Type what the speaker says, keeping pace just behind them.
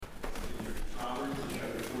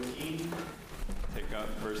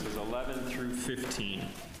verses 11 through 15.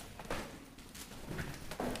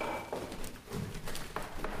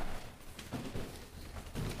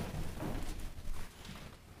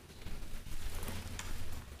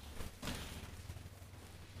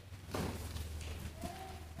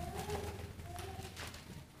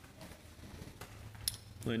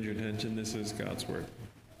 Lend your attention, this is God's word.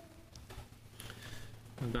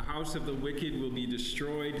 The house of the wicked will be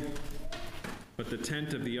destroyed, but the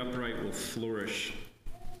tent of the upright will flourish.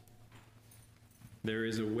 There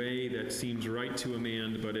is a way that seems right to a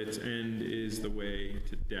man, but its end is the way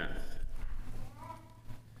to death.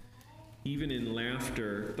 Even in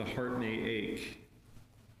laughter, the heart may ache,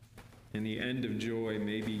 and the end of joy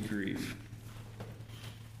may be grief.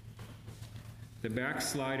 The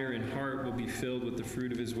backslider in heart will be filled with the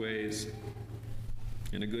fruit of his ways,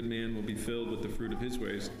 and a good man will be filled with the fruit of his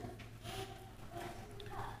ways.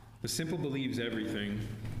 The simple believes everything,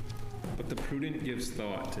 but the prudent gives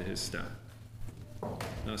thought to his step.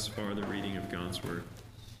 Thus far, the reading of God's word.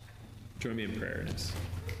 Join me in prayer and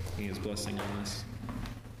his blessing on us.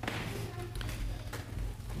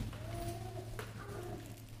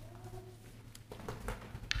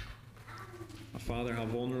 Father, how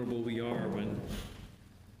vulnerable we are when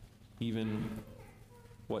even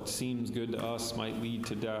what seems good to us might lead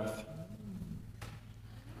to death.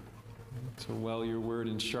 So well your word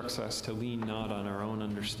instructs us to lean not on our own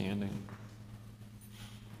understanding.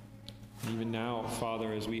 Even now,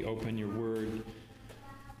 Father, as we open your word,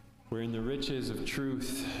 wherein the riches of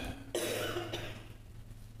truth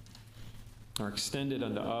are extended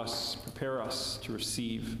unto us, prepare us to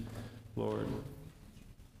receive, Lord.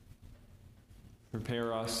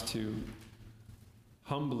 Prepare us to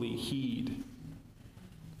humbly heed,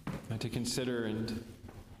 to consider and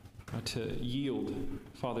to yield,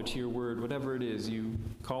 Father, to your word, whatever it is you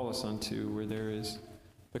call us unto, where there is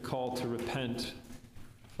the call to repent,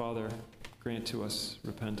 Father, grant to us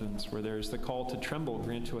repentance. Where there is the call to tremble,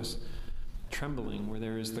 grant to us trembling. Where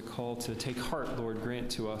there is the call to take heart, Lord,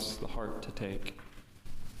 grant to us the heart to take.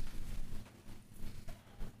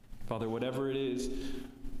 Father, whatever it is,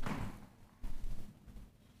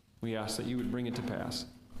 we ask that you would bring it to pass.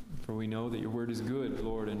 For we know that your word is good,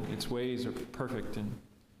 Lord, and its ways are perfect and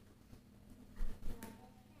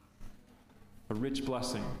a rich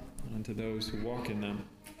blessing unto those who walk in them.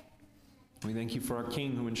 We thank you for our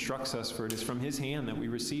King who instructs us, for it is from his hand that we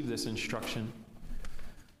receive this instruction.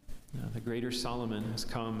 The greater Solomon has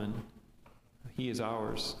come, and he is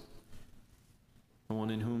ours, the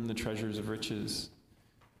one in whom the treasures of riches,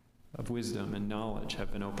 of wisdom and knowledge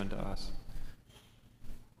have been opened to us.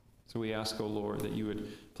 So we ask, O Lord, that you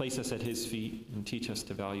would place us at his feet and teach us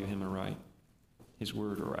to value him aright, his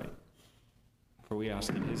word aright. For we ask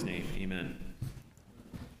in his name, amen.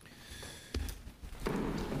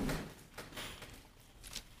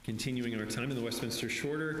 Continuing our time in the Westminster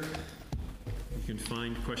Shorter, you can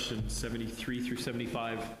find questions 73 through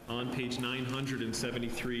 75 on page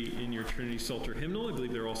 973 in your Trinity Psalter hymnal. I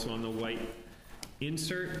believe they're also on the white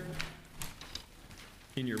insert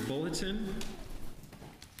in your bulletin.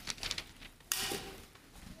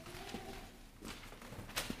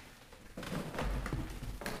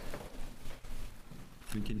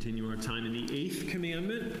 We continue our time in the 8th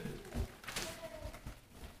commandment.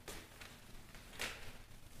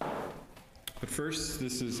 But first,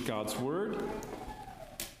 this is God's word.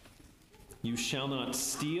 You shall not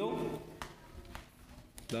steal.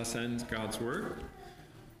 Thus ends God's word.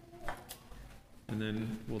 And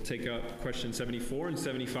then we'll take up question 74 and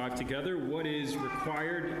 75 together. What is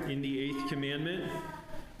required in the 8th commandment?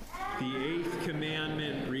 The 8th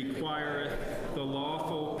commandment requireth the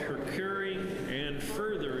lawful procuring and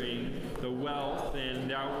furthering the wealth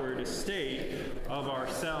and outward estate of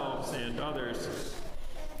ourselves and others.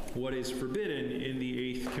 What is forbidden in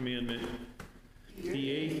the 8th commandment? The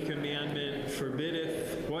 8th commandment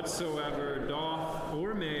forbiddeth whatsoever doth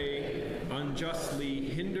or may unjustly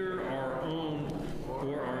hinder our own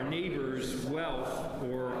or our neighbor's wealth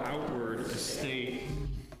or outward estate.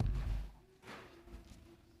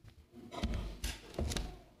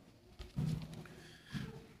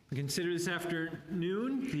 We consider this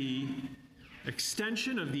afternoon the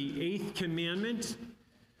extension of the 8th commandment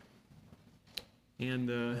and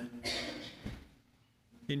the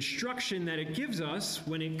instruction that it gives us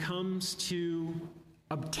when it comes to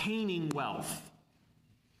obtaining wealth.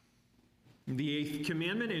 The 8th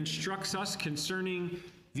commandment instructs us concerning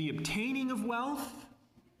the obtaining of wealth,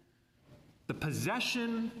 the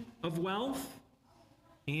possession of wealth,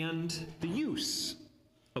 and the use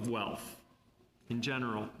of wealth in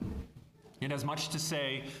general. It has much to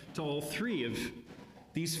say to all three of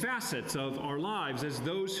these facets of our lives as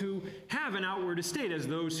those who have an outward estate, as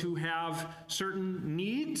those who have certain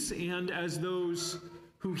needs, and as those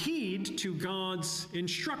who heed to God's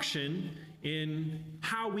instruction in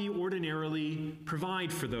how we ordinarily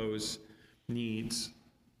provide for those needs.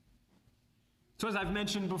 So as I've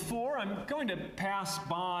mentioned before, I'm going to pass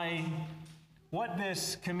by what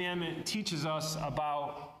this commandment teaches us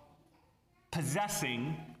about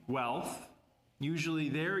possessing wealth. Usually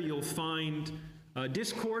there you'll find a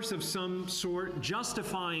discourse of some sort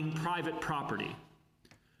justifying private property.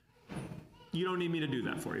 You don't need me to do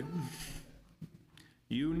that for you.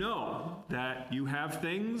 You know that you have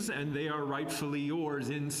things and they are rightfully yours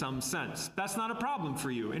in some sense. That's not a problem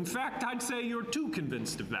for you. In fact, I'd say you're too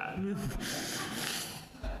convinced of that.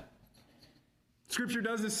 Scripture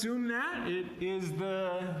does assume that. It is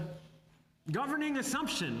the governing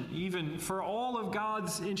assumption, even for all of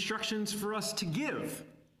God's instructions for us to give,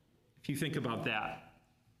 if you think about that.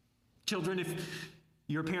 Children, if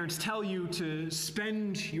your parents tell you to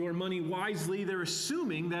spend your money wisely, they're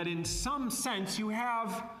assuming that in some sense you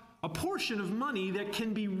have a portion of money that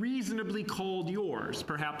can be reasonably called yours.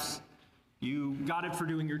 Perhaps you got it for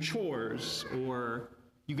doing your chores, or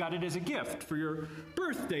you got it as a gift for your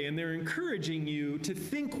birthday, and they're encouraging you to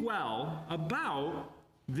think well about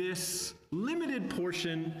this limited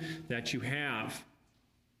portion that you have.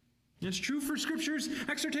 It's true for Scripture's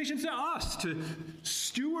exhortations to us to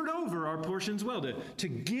steward over our portions well, to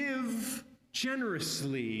give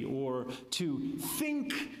generously, or to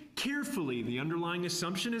think carefully. The underlying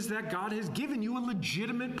assumption is that God has given you a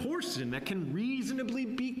legitimate portion that can reasonably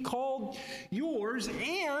be called yours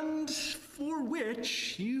and for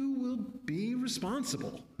which you will be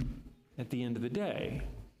responsible at the end of the day.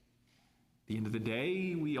 At the end of the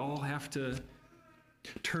day, we all have to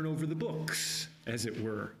turn over the books, as it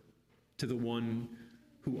were, to the one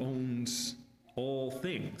who owns all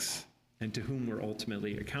things and to whom we're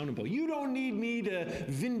ultimately accountable. You don't need me to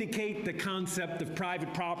vindicate the concept of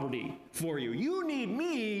private property for you. You need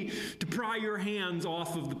me to pry your hands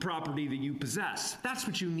off of the property that you possess. That's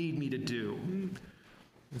what you need me to do.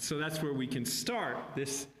 And so that's where we can start.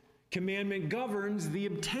 This commandment governs the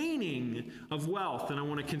obtaining of wealth, and I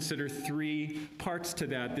want to consider three parts to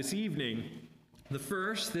that this evening. The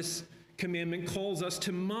first, this commandment calls us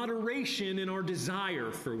to moderation in our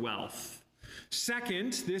desire for wealth.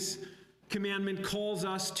 Second, this commandment calls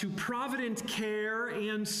us to provident care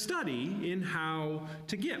and study in how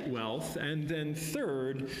to get wealth. And then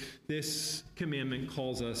third, this commandment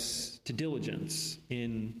calls us to diligence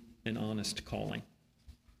in an honest calling.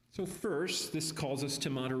 So first, this calls us to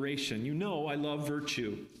moderation. You know I love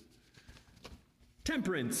virtue.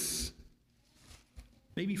 Temperance,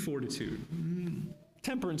 maybe fortitude.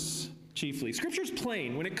 Temperance chiefly. Scripture's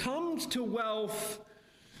plain. When it comes to wealth,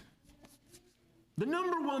 the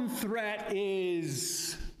number one threat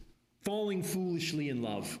is falling foolishly in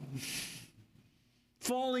love.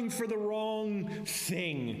 Falling for the wrong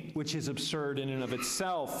thing, which is absurd in and of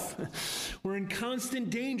itself. We're in constant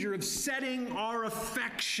danger of setting our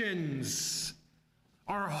affections,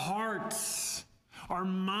 our hearts, our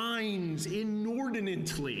minds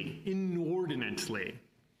inordinately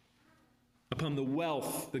upon the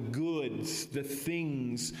wealth, the goods, the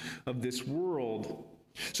things of this world.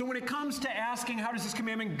 So when it comes to asking how does this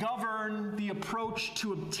commandment govern the approach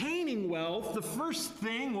to obtaining wealth, the first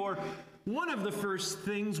thing, or one of the first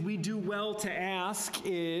things we do well to ask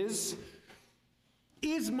is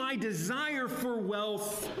my desire for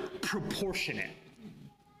wealth proportionate,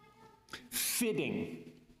 fitting,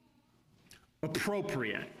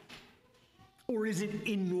 appropriate, or is it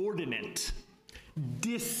inordinate,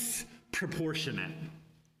 disproportionate?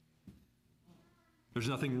 There's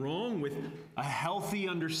nothing wrong with a healthy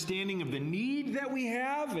understanding of the need that we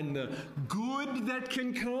have and the good that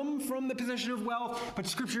can come from the possession of wealth, but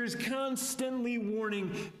Scripture is constantly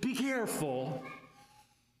warning, be careful,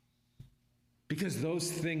 because those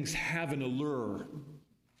things have an allure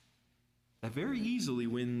that very easily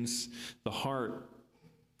wins the heart.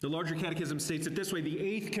 The larger catechism states it this way: the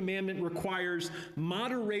eighth commandment requires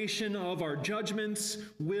moderation of our judgments,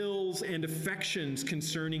 wills, and affections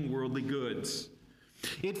concerning worldly goods.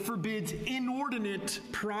 It forbids inordinate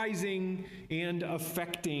prizing and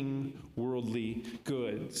affecting worldly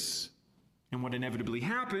goods. And what inevitably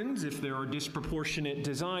happens if there are disproportionate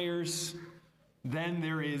desires, then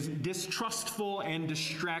there is distrustful and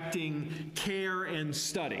distracting care and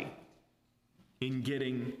study in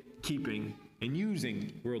getting, keeping, and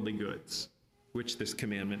using worldly goods, which this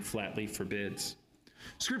commandment flatly forbids.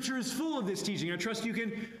 Scripture is full of this teaching. I trust you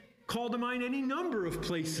can call to mind any number of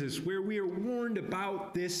places where we are warned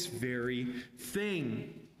about this very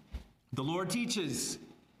thing. The Lord teaches,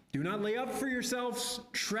 do not lay up for yourselves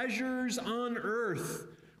treasures on earth,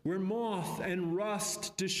 where moth and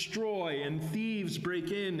rust destroy and thieves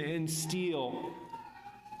break in and steal.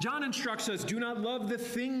 John instructs us, do not love the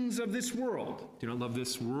things of this world. Do not love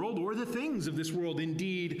this world or the things of this world.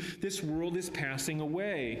 Indeed, this world is passing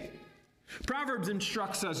away. Proverbs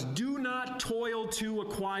instructs us, do not toil to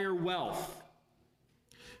acquire wealth.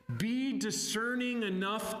 Be discerning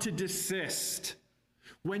enough to desist.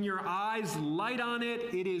 When your eyes light on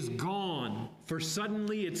it, it is gone, for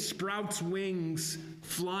suddenly it sprouts wings,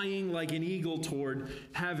 flying like an eagle toward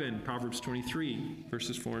heaven. Proverbs 23,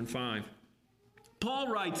 verses 4 and 5. Paul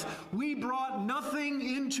writes, we brought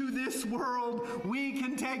nothing into this world. We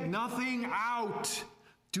can take nothing out.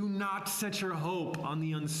 Do not set your hope on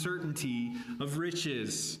the uncertainty of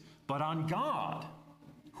riches, but on God,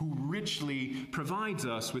 who richly provides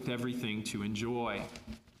us with everything to enjoy.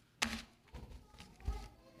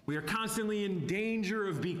 We are constantly in danger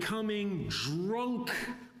of becoming drunk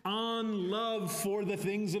on love for the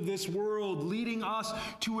things of this world, leading us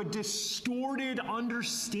to a distorted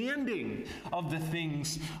understanding of the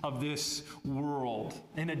things of this world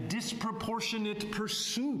and a disproportionate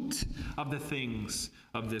pursuit of the things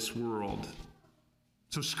of this world.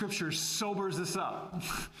 So Scripture sobers us up.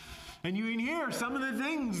 And you can hear some of the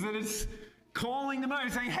things that it's calling to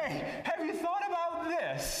mind, saying, hey, have you thought about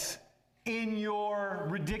this in your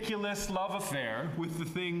ridiculous love affair with the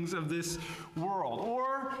things of this world?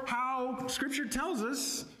 Or how Scripture tells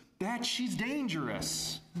us that she's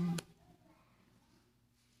dangerous.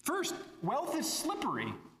 First, wealth is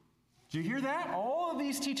slippery. Did you hear that? All of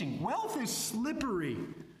these teaching. Wealth is slippery.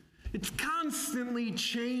 It's constantly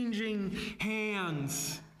changing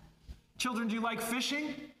hands. Children, do you like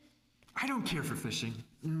fishing? I don't care for fishing.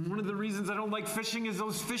 One of the reasons I don't like fishing is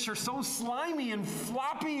those fish are so slimy and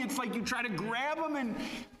floppy. It's like you try to grab them and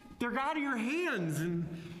they're out of your hands in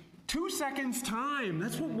 2 seconds' time.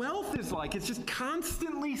 That's what wealth is like. It's just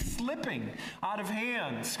constantly slipping out of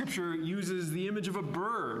hand. Scripture uses the image of a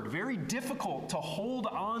bird, very difficult to hold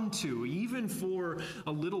on to, even for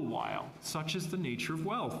a little while. Such is the nature of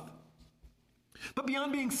wealth. But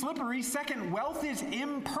beyond being slippery, second, wealth is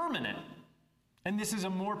impermanent. And this is a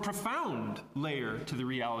more profound layer to the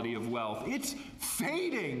reality of wealth. It's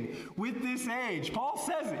fading with this age. Paul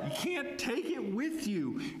says it. You can't take it with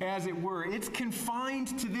you, as it were. It's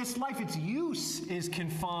confined to this life. Its use is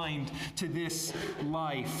confined to this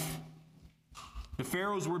life. The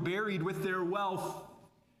pharaohs were buried with their wealth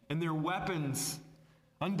and their weapons.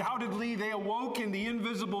 Undoubtedly, they awoke in the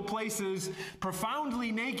invisible places,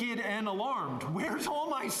 profoundly naked and alarmed. Where's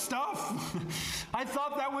all my stuff? I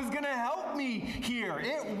thought that was going to help me here.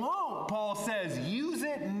 It won't, Paul says. Use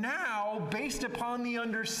it now based upon the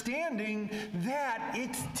understanding that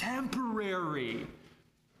it's temporary.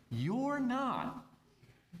 You're not.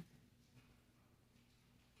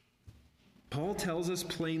 Paul tells us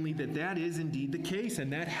plainly that that is indeed the case,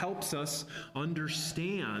 and that helps us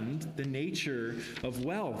understand the nature of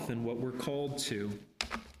wealth and what we're called to.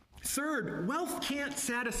 Third, wealth can't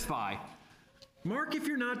satisfy. Mark if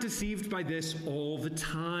you're not deceived by this all the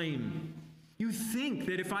time. You think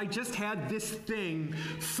that if I just had this thing,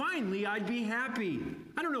 finally I'd be happy.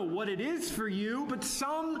 I don't know what it is for you, but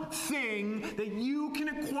something that you can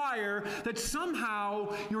acquire that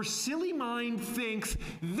somehow your silly mind thinks,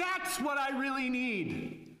 that's what I really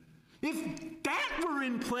need. If that were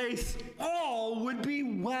in place, all would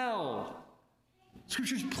be well.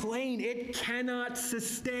 Scripture's plain. It cannot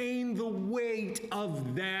sustain the weight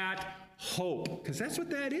of that hope. Because that's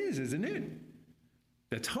what that is, isn't it?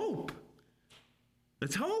 That's hope.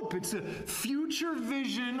 That's hope. It's a future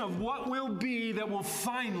vision of what will be that will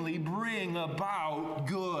finally bring about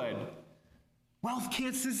good. Wealth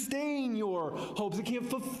can't sustain your hopes. It can't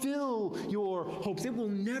fulfill your hopes. It will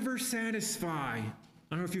never satisfy. I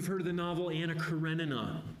don't know if you've heard of the novel Anna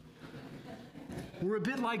Karenina. We're a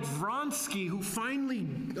bit like Vronsky, who finally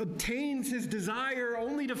obtains his desire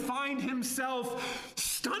only to find himself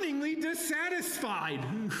stunningly dissatisfied.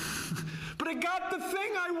 But I got the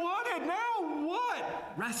thing I wanted. Now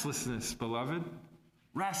what? Restlessness, beloved.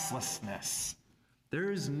 Restlessness.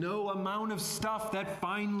 There is no amount of stuff that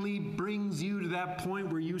finally brings you to that point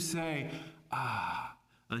where you say,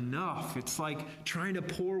 enough. It's like trying to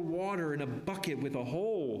pour water in a bucket with a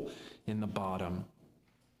hole in the bottom.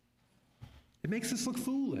 It makes us look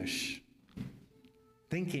foolish,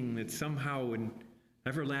 thinking that somehow an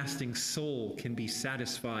everlasting soul can be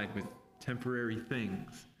satisfied with temporary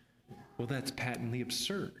things. Well, that's patently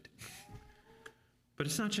absurd. But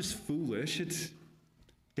it's not just foolish, it's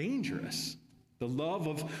dangerous. The love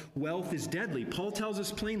of wealth is deadly. Paul tells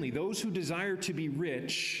us plainly, those who desire to be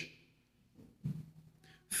rich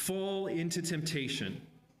fall into temptation,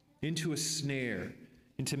 into a snare,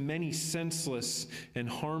 into many senseless and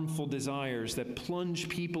harmful desires that plunge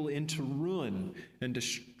people into ruin and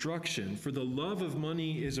destruction. For the love of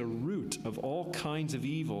money is a root of all kinds of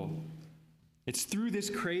evil. It's through this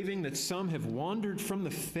craving that some have wandered from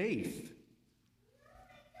the faith,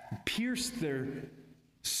 pierced their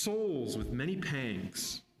souls with many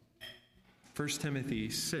pangs. 1 Timothy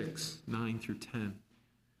 6, 9 through 10.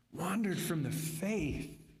 Wandered from the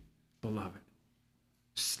faith, beloved.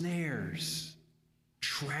 Snares,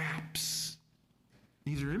 traps.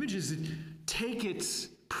 These are images that take its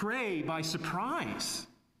prey by surprise,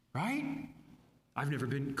 right? I've never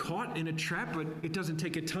been caught in a trap, but it doesn't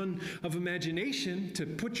take a ton of imagination to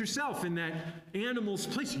put yourself in that animal's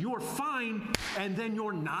place. You're fine, and then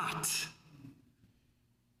you're not.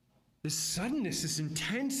 This suddenness, this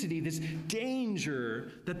intensity, this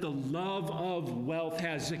danger that the love of wealth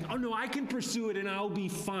has. Like, oh no, I can pursue it and I'll be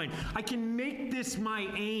fine. I can make this my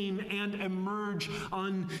aim and emerge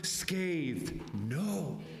unscathed.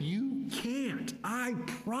 No, you can't. I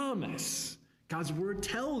promise. God's word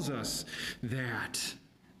tells us that.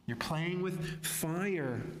 You're playing with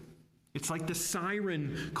fire. It's like the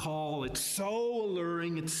siren call. It's so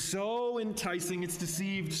alluring. It's so enticing. It's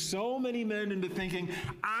deceived so many men into thinking,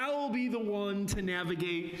 I'll be the one to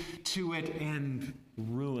navigate to it and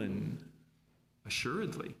ruin.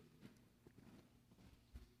 Assuredly.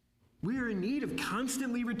 We are in need of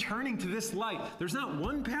constantly returning to this light. There's not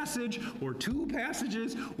one passage or two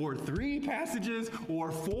passages or three passages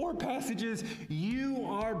or four passages. You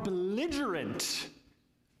are belligerent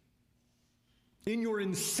in your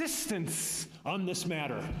insistence on this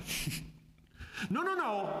matter.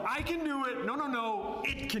 No, I can do it. No,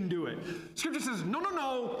 it can do it. Scripture says,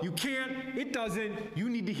 no, you can't, it doesn't. You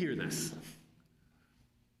need to hear this.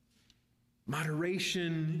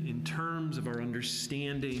 Moderation in terms of our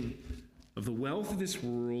understanding of the wealth of this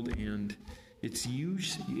world and its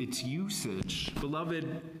usage.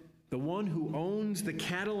 Beloved, the one who owns the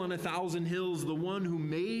cattle on 1,000 hills, the one who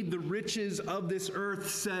made the riches of this earth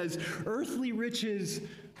says, earthly riches,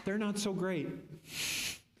 they're not so great.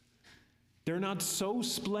 They're not so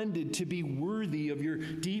splendid to be worthy of your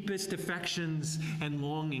deepest affections and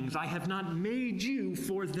longings. I have not made you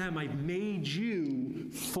for them. I've made you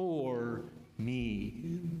for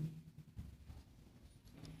me.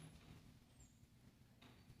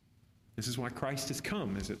 This is why Christ has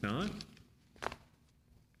come, is it not?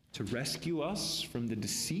 To rescue us from the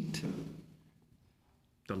deceit,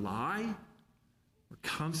 the lie. We're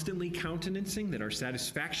constantly countenancing that our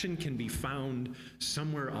satisfaction can be found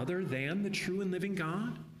somewhere other than the true and living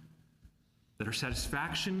God. That our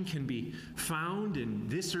satisfaction can be found in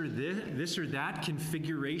this or that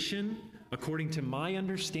configuration according to my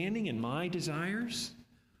understanding and my desires.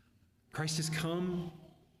 Christ has come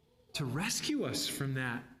to rescue us from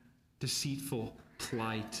that deceitful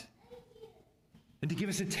plight. And to give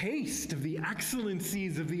us a taste of the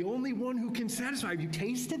excellencies of the only one who can satisfy. Have you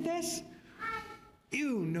tasted this?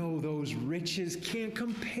 You know those riches can't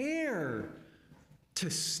compare to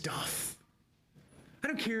stuff. I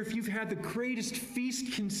don't care if you've had the greatest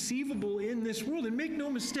feast conceivable in this world. And make no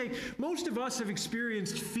mistake, most of us have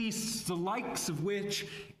experienced feasts the likes of which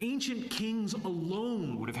ancient kings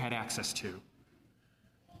alone would have had access to.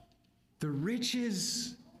 The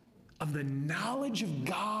riches of the knowledge of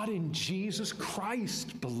God in Jesus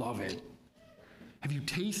Christ, beloved. Have you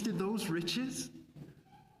tasted those riches?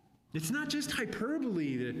 It's not just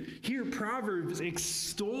hyperbole that here Proverbs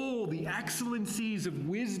extol the excellencies of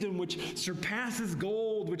wisdom which surpasses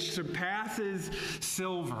gold, which surpasses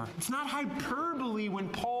silver. It's not hyperbole when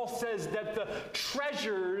Paul says that the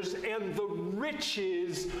treasures and the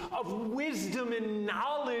riches of wisdom and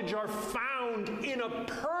knowledge are found in a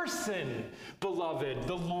person, beloved,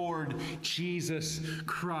 the Lord Jesus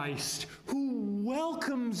Christ, who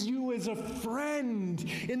welcomes you as a friend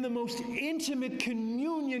in the most intimate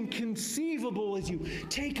communion conceivable as you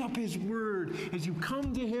take up his word, as you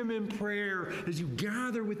come to him in prayer, as you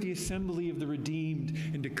gather with the assembly of the redeemed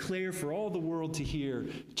and declare for all the world to hear,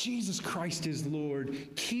 Jesus Christ is Lord.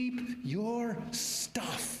 Keep your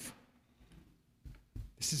stuff.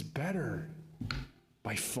 This is better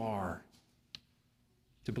by far.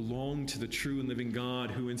 To belong to the true and living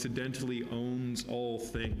God who incidentally owns all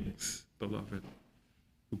things, beloved,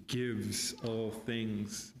 who gives all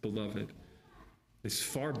things, beloved, is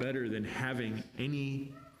far better than having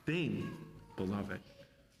anything, beloved.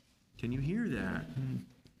 Can you hear that?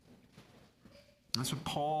 That's what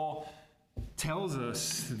Paul tells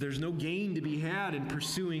us. There's no gain to be had in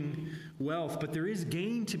pursuing wealth, but there is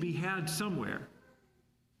gain to be had somewhere.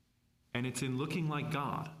 And it's in looking like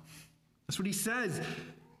God. That's what he says.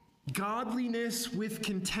 Godliness with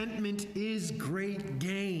contentment is great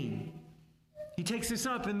gain. He takes this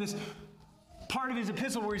up in this part of his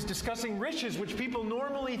epistle where he's discussing riches, which people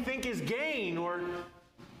normally think is gain, or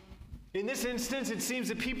in this instance, it seems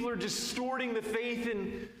that people are distorting the faith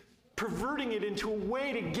and perverting it into a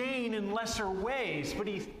way to gain in lesser ways. But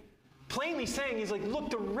he's plainly saying, he's like, look,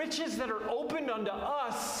 the riches that are opened unto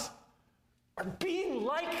us are being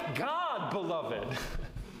like God, beloved.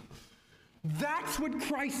 That's what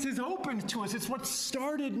Christ has opened to us. It's what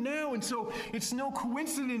started now. And so it's no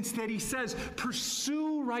coincidence that he says,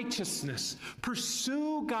 pursue righteousness,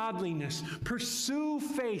 pursue godliness, pursue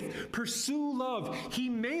faith, pursue love. He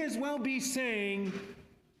may as well be saying,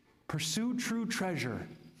 pursue true treasure.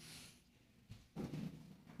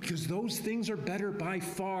 Because those things are better by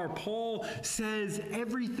far. Paul says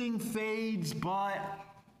everything fades, but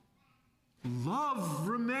love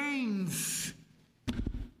remains.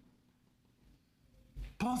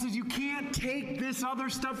 Paul says you can't take this other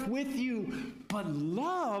stuff with you, but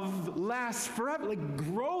love lasts forever. Like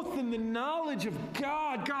growth in the knowledge of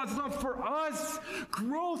God, God's love for us,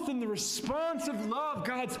 growth in the response of love,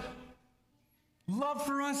 God's love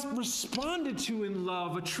for us responded to in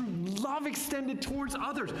love, a true love extended towards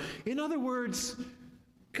others. In other words,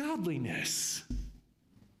 godliness.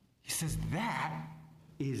 He says that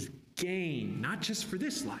is gain, not just for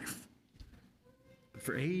this life,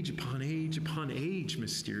 for age upon age upon age,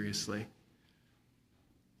 mysteriously.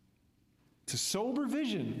 It's a sober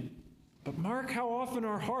vision, but mark how often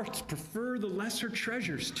our hearts prefer the lesser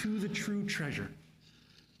treasures to the true treasure.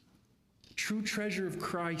 The true treasure of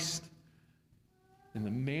Christ and the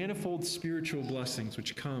manifold spiritual blessings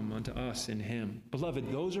which come unto us in him.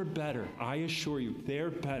 Beloved, those are better. I assure you, they're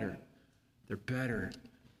better. They're better.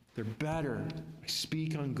 They're better. I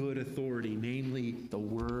speak on good authority, namely the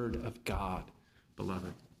Word of God.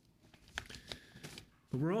 Beloved.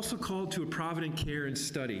 But we're also called to a provident care and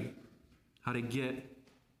study how to get,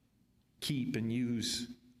 keep, and use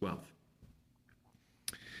wealth.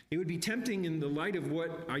 It would be tempting in the light of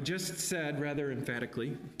what I just said, rather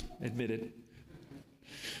emphatically, admitted,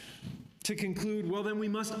 to conclude, well, then we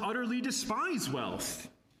must utterly despise wealth.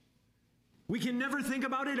 We can never think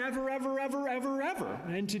about it ever, ever, ever, ever, ever.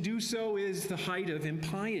 And to do so is the height of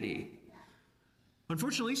impiety.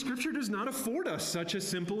 Unfortunately, Scripture does not afford us such a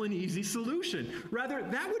simple and easy solution. Rather,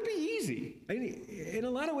 that would be easy. In a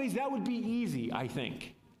lot of ways, that would be easy, I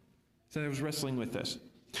think. So I was wrestling with this.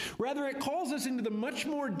 Rather, it calls us into the much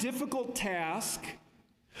more difficult task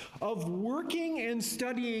of working and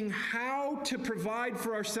studying how to provide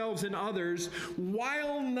for ourselves and others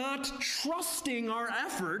while not trusting our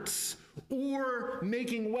efforts or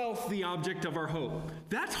making wealth the object of our hope.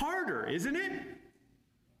 That's harder, isn't it?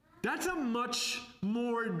 That's a much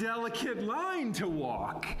more delicate line to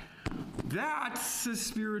walk. That's a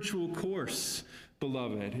spiritual course,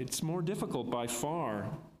 beloved. It's more difficult by far.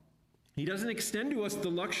 He doesn't extend to us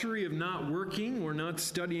the luxury of not working or not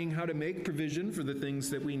studying how to make provision for the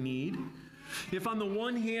things that we need. If on the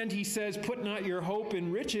one hand he says, put not your hope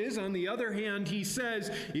in riches, on the other hand he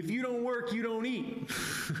says, if you don't work, you don't eat.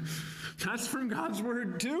 That's from God's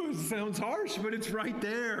word too. It sounds harsh, but it's right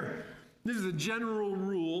there. This is a general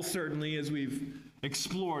rule, certainly, as we've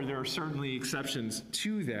explored. There are certainly exceptions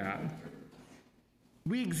to that.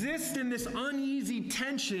 We exist in this uneasy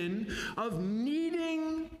tension of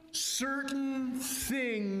needing certain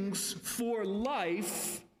things for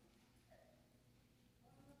life,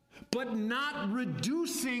 but not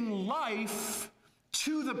reducing life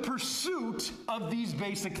to the pursuit of these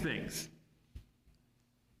basic things.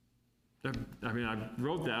 I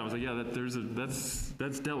wrote that. I was like, yeah,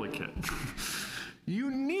 that's delicate.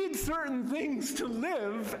 You need certain things to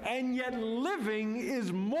live, and yet living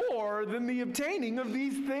is more than the obtaining of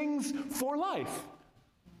these things for life.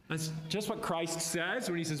 That's just what Christ says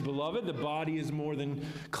when he says, beloved, the body is more than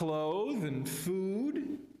clothes and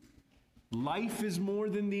food. Life is more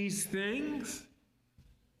than these things.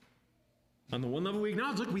 On the one level, we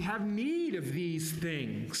acknowledge, look, we have need of these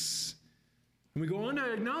things. And we go on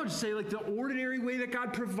to acknowledge, say, like the ordinary way that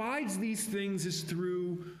God provides these things is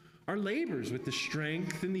through our labors with the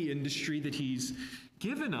strength and the industry that he's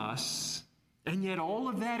given us. And yet all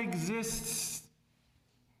of that exists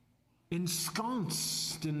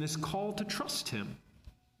ensconced in this call to trust him,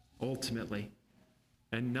 ultimately,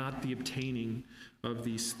 and not the obtaining of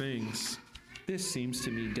these things. This seems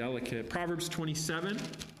to me delicate. Proverbs 27,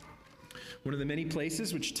 one of the many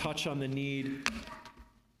places which touch on the need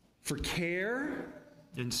for care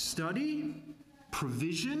and study,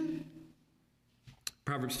 provision.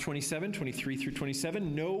 Proverbs 27, 23 through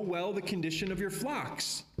 27, know well the condition of your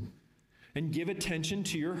flocks and give attention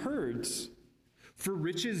to your herds. For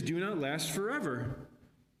riches do not last forever.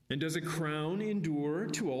 And does a crown endure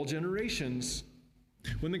to all generations?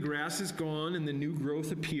 When the grass is gone and the new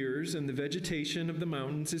growth appears and the vegetation of the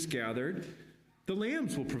mountains is gathered, the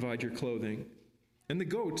lambs will provide your clothing, and the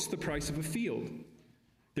goats the price of a field.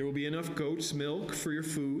 There will be enough goat's milk for your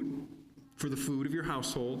food, for the food of your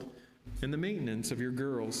household, and the maintenance of your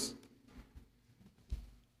girls.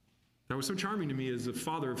 That was so charming to me as a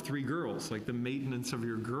father of 3 girls, like the maintenance of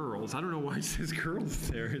your girls. I don't know why it says girls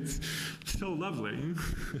there. It's so lovely.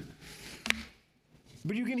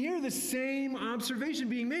 But you can hear the same observation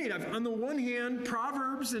being made. On the one hand,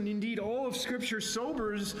 Proverbs and indeed all of Scripture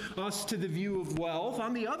sobers us to the view of wealth.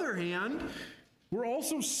 On the other hand, we're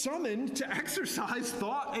also summoned to exercise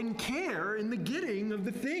thought and care in the getting of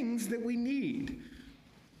the things that we need.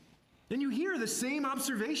 And you hear the same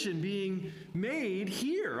observation being made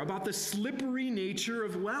here about the slippery nature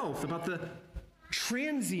of wealth, about the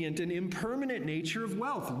transient and impermanent nature of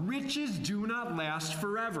wealth. Riches do not last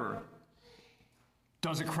forever.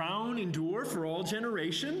 Does a crown endure for all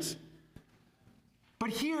generations? But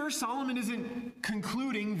here, Solomon isn't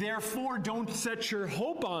concluding, therefore don't set your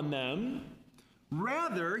hope on them.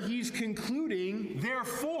 Rather, he's concluding,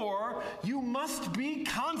 therefore, you must be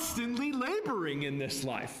constantly laboring in this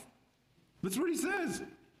life. That's what he says.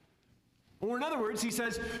 Or in other words, he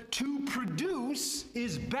says, to produce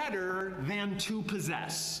is better than to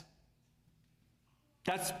possess.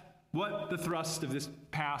 That's what the thrust of this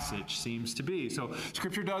passage seems to be. So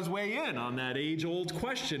Scripture does weigh in on that age-old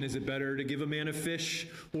question, is it better to give a man a fish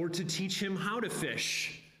or to teach him how to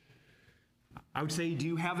fish? I would say, do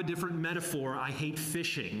you have a different metaphor? I hate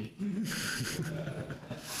fishing.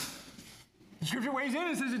 Scripture weighs in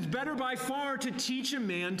and says it's better by far to teach a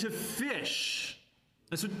man to fish.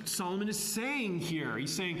 That's what Solomon is saying here.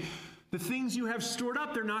 He's saying the things you have stored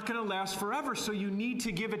up, they're not going to last forever, so you need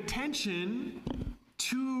to give attention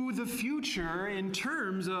to the future in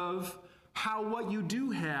terms of how what you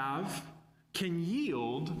do have can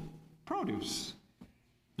yield produce.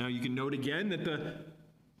 Now you can note again that the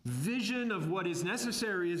vision of what is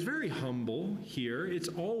necessary is very humble here. It's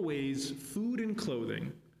always food and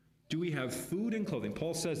clothing. Do we have food and clothing?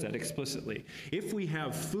 Paul says that explicitly. If we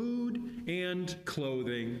have food and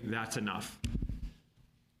clothing, that's enough.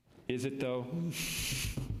 Is it though?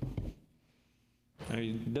 I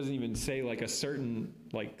mean, it doesn't even say like a certain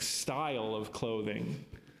style of clothing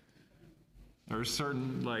or a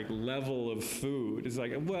certain level of food. It's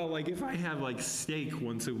if I have steak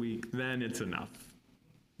once a week, then it's enough.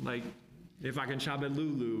 If I can shop at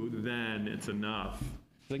Lulu, then it's enough.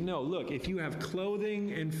 No, look, if you have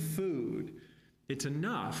clothing and food, it's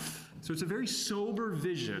enough. So it's a very sober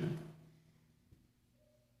vision.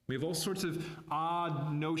 We have all sorts of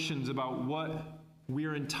odd notions about what we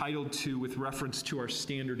are entitled to with reference to our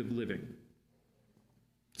standard of living.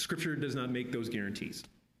 Scripture does not make those guarantees.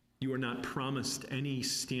 You are not promised any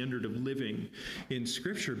standard of living in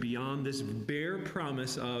Scripture beyond this bare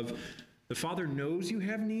promise of the Father knows you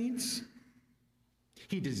have needs.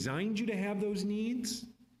 He designed you to have those needs,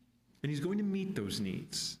 and He's going to meet those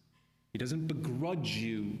needs. He doesn't begrudge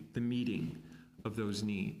you the meeting of those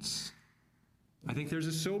needs. I think there's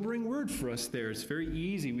a sobering word for us there. It's very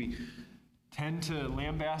easy. We tend to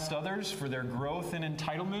lambaste others for their growth and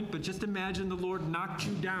entitlement, but just imagine the Lord knocked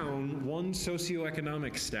you down one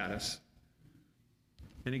socioeconomic status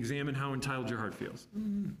and examine how entitled your heart feels.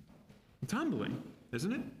 It's humbling,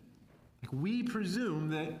 isn't it? We presume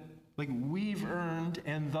that we've earned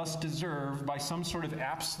and thus deserve by some sort of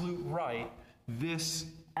absolute right this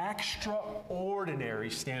extraordinary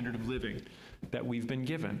standard of living that we've been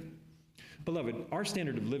given. Beloved, our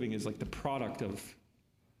standard of living is the product of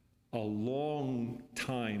a long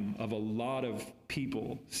time of a lot of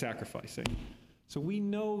people sacrificing. So we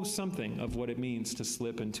know something of what it means to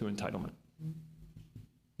slip into entitlement.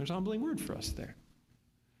 There's a humbling word for us there.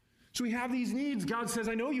 So we have these needs. God says,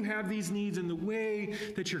 I know you have these needs, and the way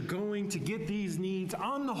that you're going to get these needs,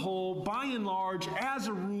 on the whole, by and large, as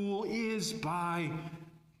a rule, is by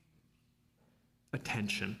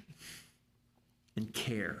attention and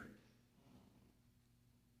care.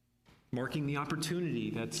 Marking the opportunity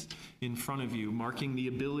that's in front of you, marking the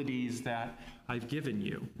abilities that I've given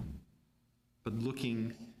you, but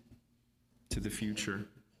looking to the future.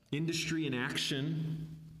 Industry and action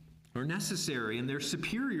are necessary, and they're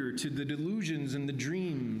superior to the delusions and the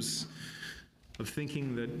dreams of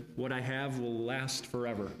thinking that what I have will last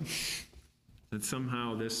forever, that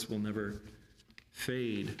somehow this will never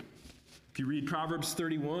fade. If you read Proverbs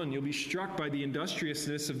 31, you'll be struck by the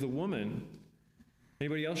industriousness of the woman.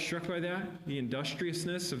 Anybody else struck by that? The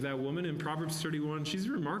industriousness of that woman in Proverbs 31. She's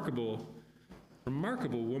a remarkable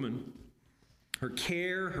woman. Her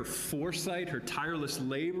care, her foresight, her tireless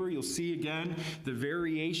labor. You'll see again the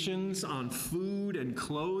variations on food and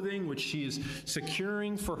clothing which she is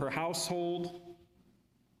securing for her household.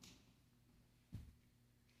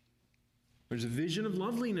 There's a vision of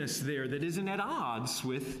loveliness there that isn't at odds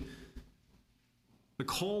with the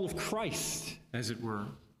call of Christ, as it were,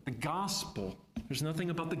 the gospel. There's nothing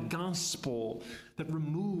about the gospel that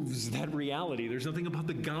removes that reality. There's nothing about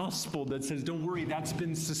the gospel that says, don't worry, that's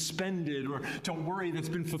been suspended, or don't worry, that's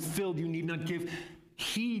been fulfilled. You need not give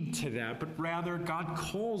heed to that, but rather God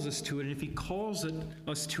calls us to it, and if he calls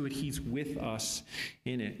us to it, he's with us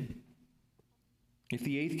in it. If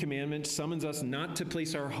the eighth commandment summons us not to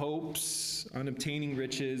place our hopes on obtaining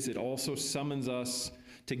riches, it also summons us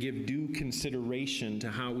to give due consideration to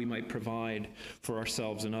how we might provide for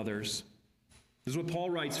ourselves and others. This is what Paul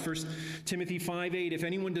writes, 1 Timothy 5:8, if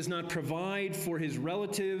anyone does not provide for his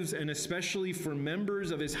relatives and especially for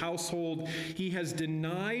members of his household, he has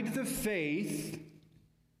denied the faith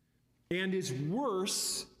and is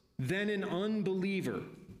worse than an unbeliever.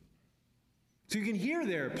 So you can hear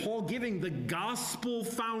there, Paul giving the gospel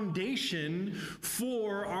foundation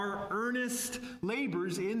for our earnest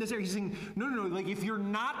labors in this area. He's saying, no, like if you're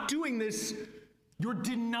not doing this, you're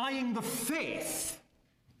denying the faith.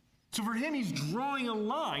 So for him, he's drawing a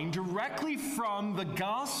line directly from the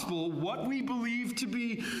gospel, what we believe to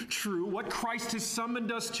be true, what Christ has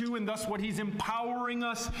summoned us to, and thus what he's empowering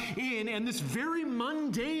us in, and this very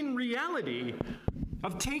mundane reality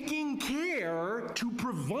of taking care to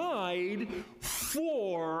provide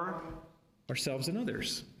for ourselves and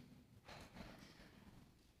others.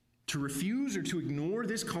 To refuse or to ignore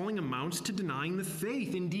this calling amounts to denying the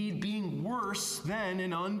faith, indeed being worse than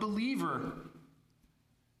an unbeliever.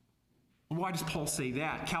 Why does Paul say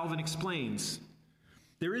that? Calvin explains,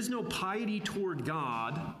 there is no piety toward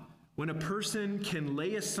God when a person can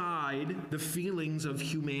lay aside the feelings of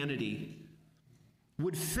humanity.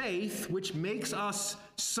 Would faith, which makes us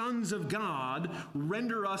sons of God,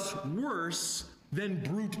 render us worse than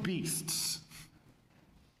brute beasts?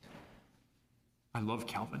 I love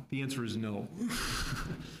Calvin. The answer is no.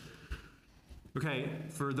 Okay,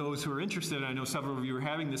 for those who are interested, I know several of you are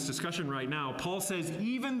having this discussion right now. Paul says,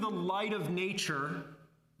 even the light of nature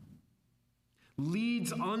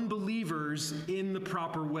leads unbelievers in the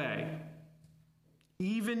proper way.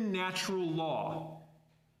 Even natural law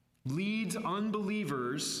leads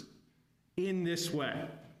unbelievers in this way.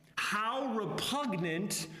 How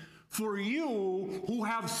repugnant for you who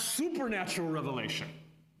have supernatural revelation.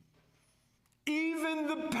 Even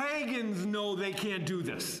the pagans know they can't do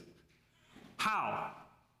this. How?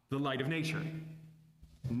 The light of nature.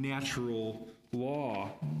 Natural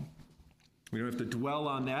law. We don't have to dwell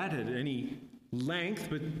on that at any length,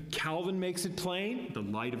 but Calvin makes it plain, the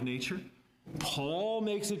light of nature. Paul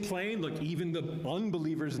makes it plain. Look, even the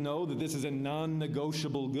unbelievers know that this is a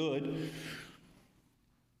non-negotiable good.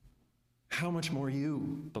 How much more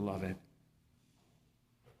you, beloved?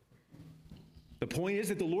 The point is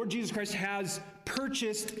that the Lord Jesus Christ has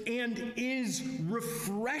purchased and is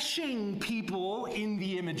refreshing people in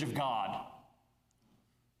the image of God.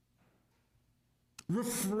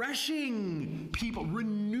 Refreshing people,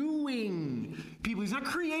 renewing people. He's not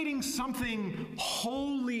creating something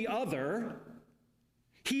wholly other.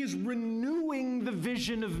 He is renewing the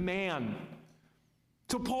vision of man.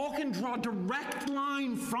 So Paul can draw a direct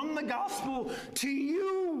line from the gospel to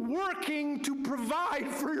you working to provide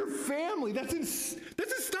for your family. That's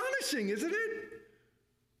astonishing, isn't it?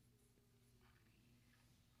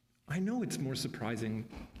 I know it's more surprising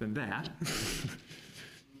than that.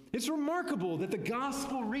 It's remarkable that the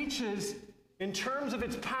gospel reaches, in terms of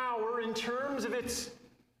its power, in terms of its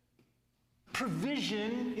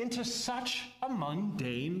provision, into such a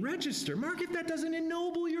mundane register. Mark, if that doesn't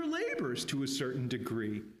ennoble your labors to a certain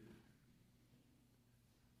degree.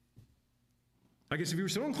 I guess if you were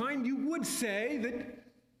so inclined, you would say that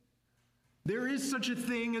there is such a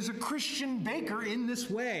thing as a Christian baker in this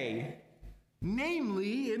way.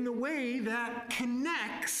 Namely, in the way that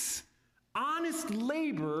connects honest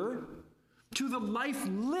labor to the life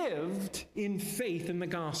lived in faith in the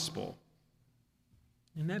gospel.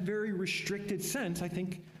 In that very restricted sense, I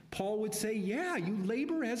think Paul would say, yeah, you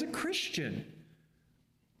labor as a Christian.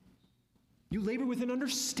 You labor with an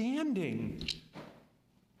understanding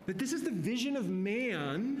that this is the vision of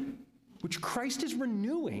man which Christ is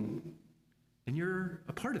renewing, and you're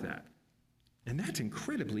a part of that. And that's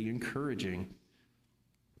incredibly encouraging.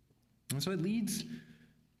 And so it leads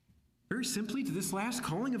very simply to this last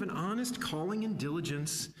calling of an honest calling and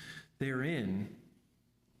diligence therein.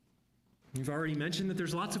 We've already mentioned that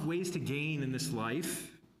there's lots of ways to gain in this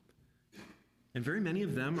life. And very many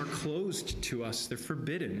of them are closed to us. They're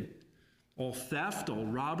forbidden. All theft, all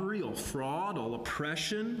robbery, all fraud, all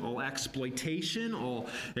oppression, all exploitation, all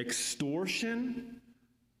extortion.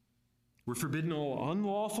 We're forbidden all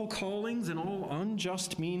unlawful callings and all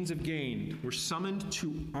unjust means of gain. We're summoned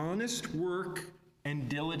to honest work and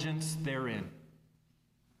diligence therein.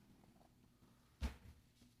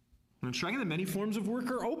 And it's striking that many forms of work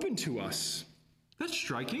are open to us. That's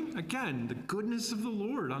striking. Again, the goodness of the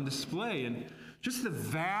Lord on display and just the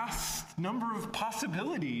vast number of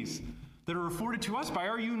possibilities that are afforded to us by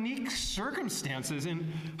our unique circumstances and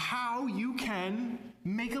how you can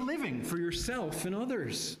make a living for yourself and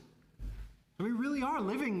others. And we really are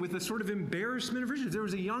living with a sort of embarrassment of riches. There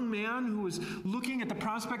was a young man who was looking at the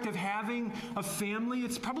prospect of having a family.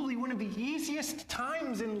 It's probably one of the easiest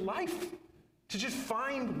times in life to just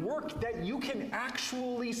find work that you can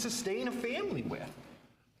actually sustain a family with.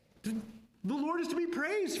 The Lord is to be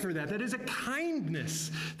praised for that. That is a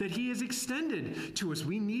kindness that He has extended to us.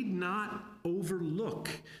 We need not overlook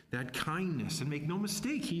that kindness. And make no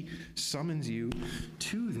mistake, He summons you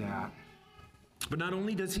to that. But not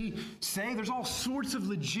only does He say there's all sorts of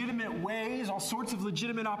legitimate ways, all sorts of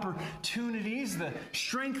legitimate opportunities, the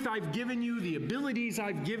strength I've given you, the abilities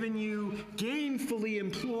I've given you, gainfully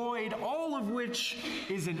employed, all of which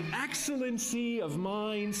is an excellency of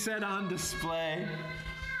mine set on display.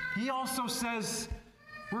 He also says,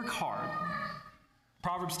 work hard.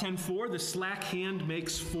 Proverbs 10:4, the slack hand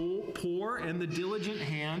makes poor, and the diligent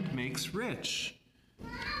hand makes rich.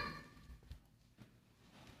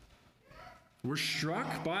 We're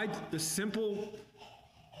struck by the simple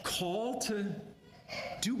call to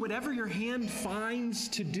do whatever your hand finds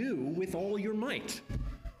to do with all your might.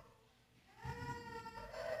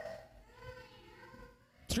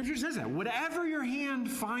 Scripture says that. Whatever your hand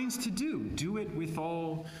finds to do it with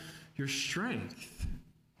all your strength.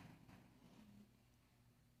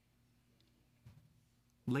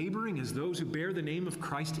 Laboring as those who bear the name of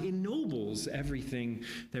Christ ennobles everything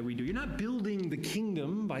that we do. You're not building the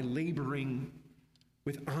kingdom by laboring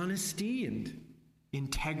with honesty and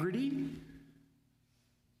integrity,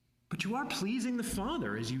 but you are pleasing the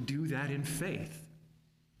Father as you do that in faith,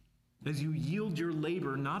 as you yield your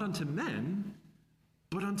labor not unto men,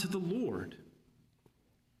 but unto the Lord.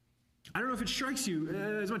 I don't know if it strikes you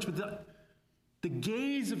as much, but the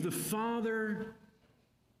gaze of the Father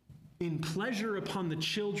in pleasure upon the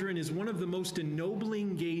children is one of the most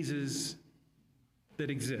ennobling gazes that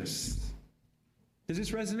exists. Does this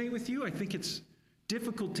resonate with you? I think it's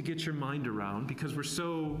difficult to get your mind around because we're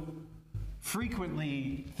so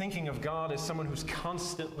frequently thinking of God as someone who's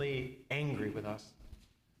constantly angry with us.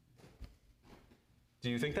 Do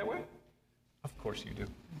you think that way? Of course you do.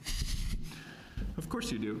 Of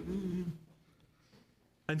course you do.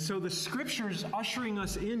 And so the Scripture's ushering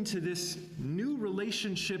us into this new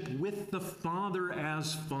relationship with the Father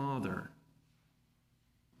as Father,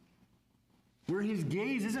 where His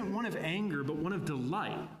gaze isn't one of anger, but one of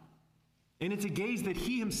delight. And it's a gaze that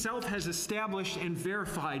He Himself has established and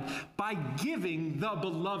verified by giving the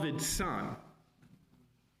beloved Son,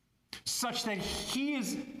 such that He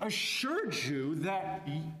has assured you that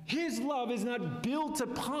His love is not built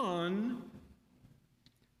upon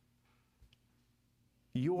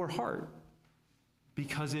your heart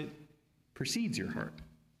because it precedes your heart,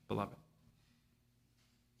 beloved.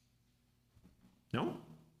 No?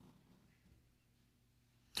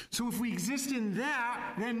 So if we exist in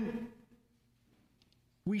that, then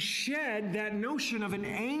we shed that notion of an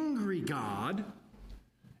angry God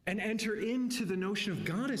and enter into the notion of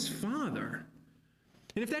God as Father.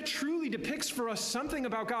 And if that truly depicts for us something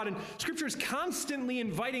about God, and Scripture is constantly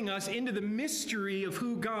inviting us into the mystery of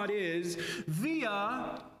who God is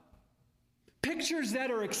via pictures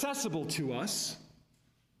that are accessible to us,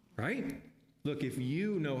 right? Look, if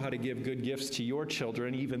you know how to give good gifts to your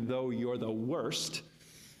children, even though you're the worst,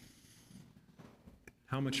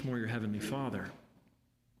 how much more your Heavenly Father?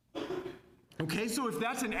 Okay, so if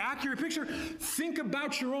that's an accurate picture, think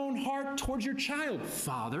about your own heart towards your child,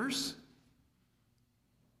 fathers.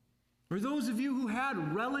 Or those of you who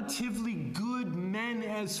had relatively good men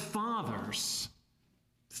as fathers.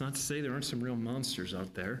 It's not to say there aren't some real monsters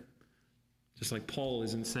out there. Just like Paul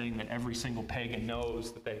isn't saying that every single pagan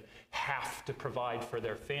knows that they have to provide for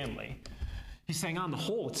their family. He's saying on the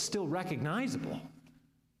whole, it's still recognizable.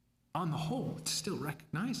 On the whole, it's still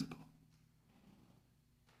recognizable.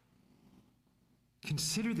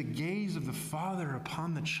 Consider the gaze of the Father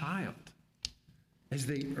upon the child as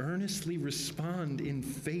they earnestly respond in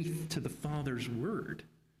faith to the Father's word.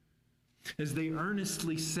 As they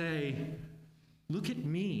earnestly say, look at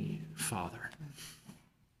me, Father.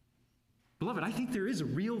 Beloved, I think there is a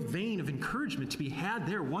real vein of encouragement to be had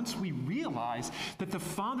there once we realize that the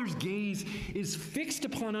Father's gaze is fixed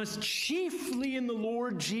upon us chiefly in the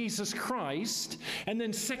Lord Jesus Christ, and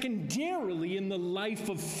then secondarily in the life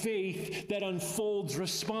of faith that unfolds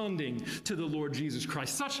responding to the Lord Jesus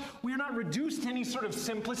Christ. Such, we are not reduced to any sort of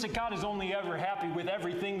simplistic, God is only ever happy with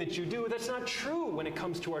everything that you do. That's not true when it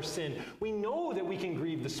comes to our sin. We know that we can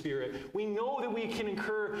grieve the Spirit. We know that we can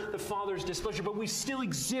incur the Father's displeasure, but we still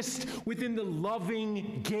exist within the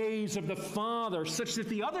loving gaze of the Father, such that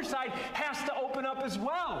the other side has to open up as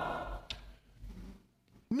well.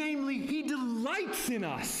 Namely, he delights in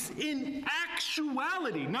us in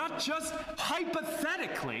actuality, not just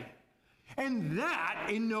hypothetically. And that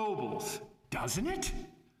ennobles, doesn't it?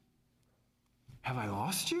 Have I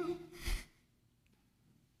lost you?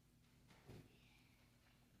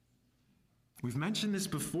 We've mentioned this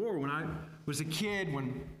before. When I was a kid,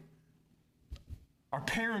 when our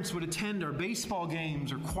parents would attend our baseball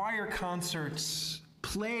games or choir concerts,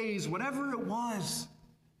 plays, whatever it was,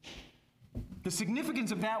 the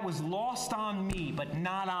significance of that was lost on me, but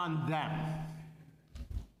not on them.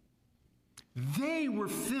 They were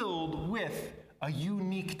filled with a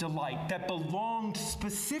unique delight that belonged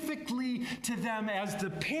specifically to them as the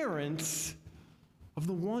parents of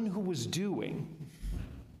the one who was doing.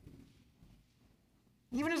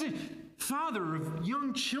 Even as a father of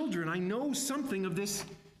young children, I know something of this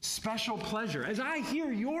special pleasure. As I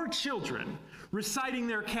hear your children reciting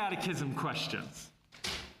their catechism questions,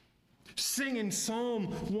 singing Psalm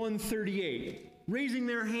 138, raising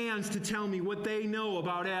their hands to tell me what they know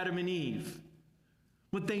about Adam and Eve,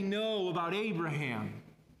 what they know about Abraham.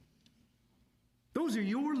 Those are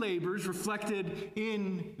your labors reflected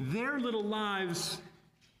in their little lives,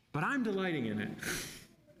 but I'm delighting in it.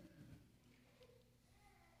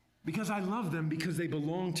 Because I love them because they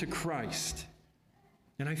belong to Christ.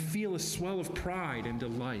 And I feel a swell of pride and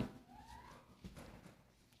delight.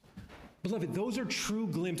 Beloved, those are true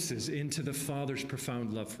glimpses into the Father's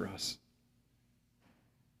profound love for us.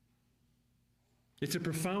 It's a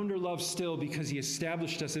profounder love still because he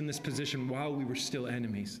established us in this position while we were still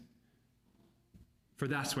enemies. For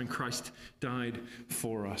that's when Christ died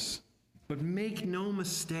for us. But make no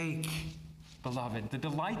mistake, beloved, the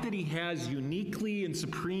delight that he has uniquely and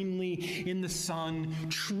supremely in the Son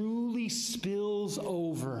truly spills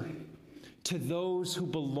over to those who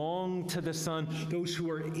belong to the Son, those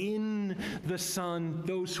who are in the Son,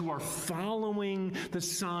 those who are following the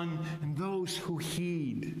Son, and those who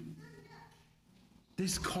heed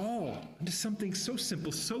this call into something so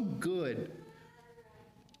simple, so good.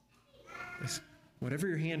 Whatever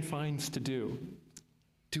your hand finds to do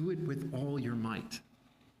it with all your might.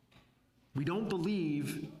 We don't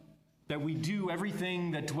believe that we do everything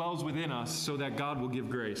that dwells within us so that God will give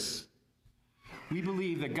grace. We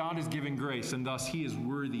believe that God is giving grace, and thus he is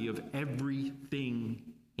worthy of everything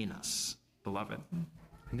in us, beloved.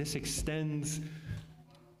 And this extends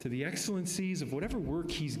to the excellencies of whatever work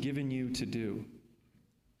he's given you to do.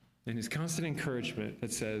 And his constant encouragement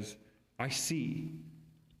that says, I see,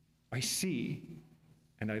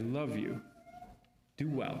 and I love you. Do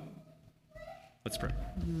well. Let's pray.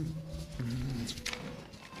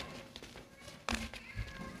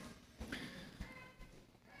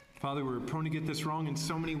 Father, we're prone to get this wrong in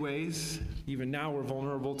so many ways. Even now we're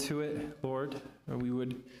vulnerable to it, Lord. We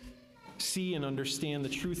would see and understand the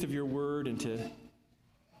truth of your word and to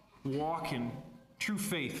walk in true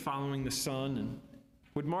faith following the Son, and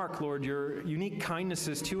would mark, Lord, your unique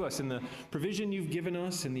kindnesses to us and the provision you've given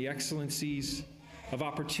us and the excellencies of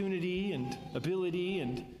opportunity and ability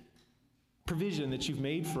and provision that you've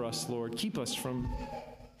made for us, Lord. Keep us from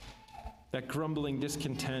that grumbling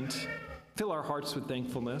discontent. Fill our hearts with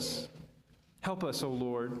thankfulness. Help us, O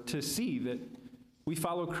Lord, to see that we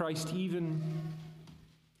follow Christ even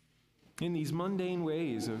in these mundane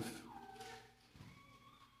ways of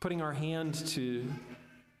putting our hand to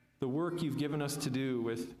the work you've given us to do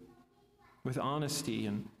with honesty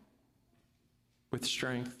and with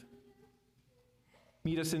strength.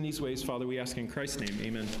 Meet us in these ways, Father, we ask in Christ's name.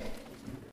 Amen.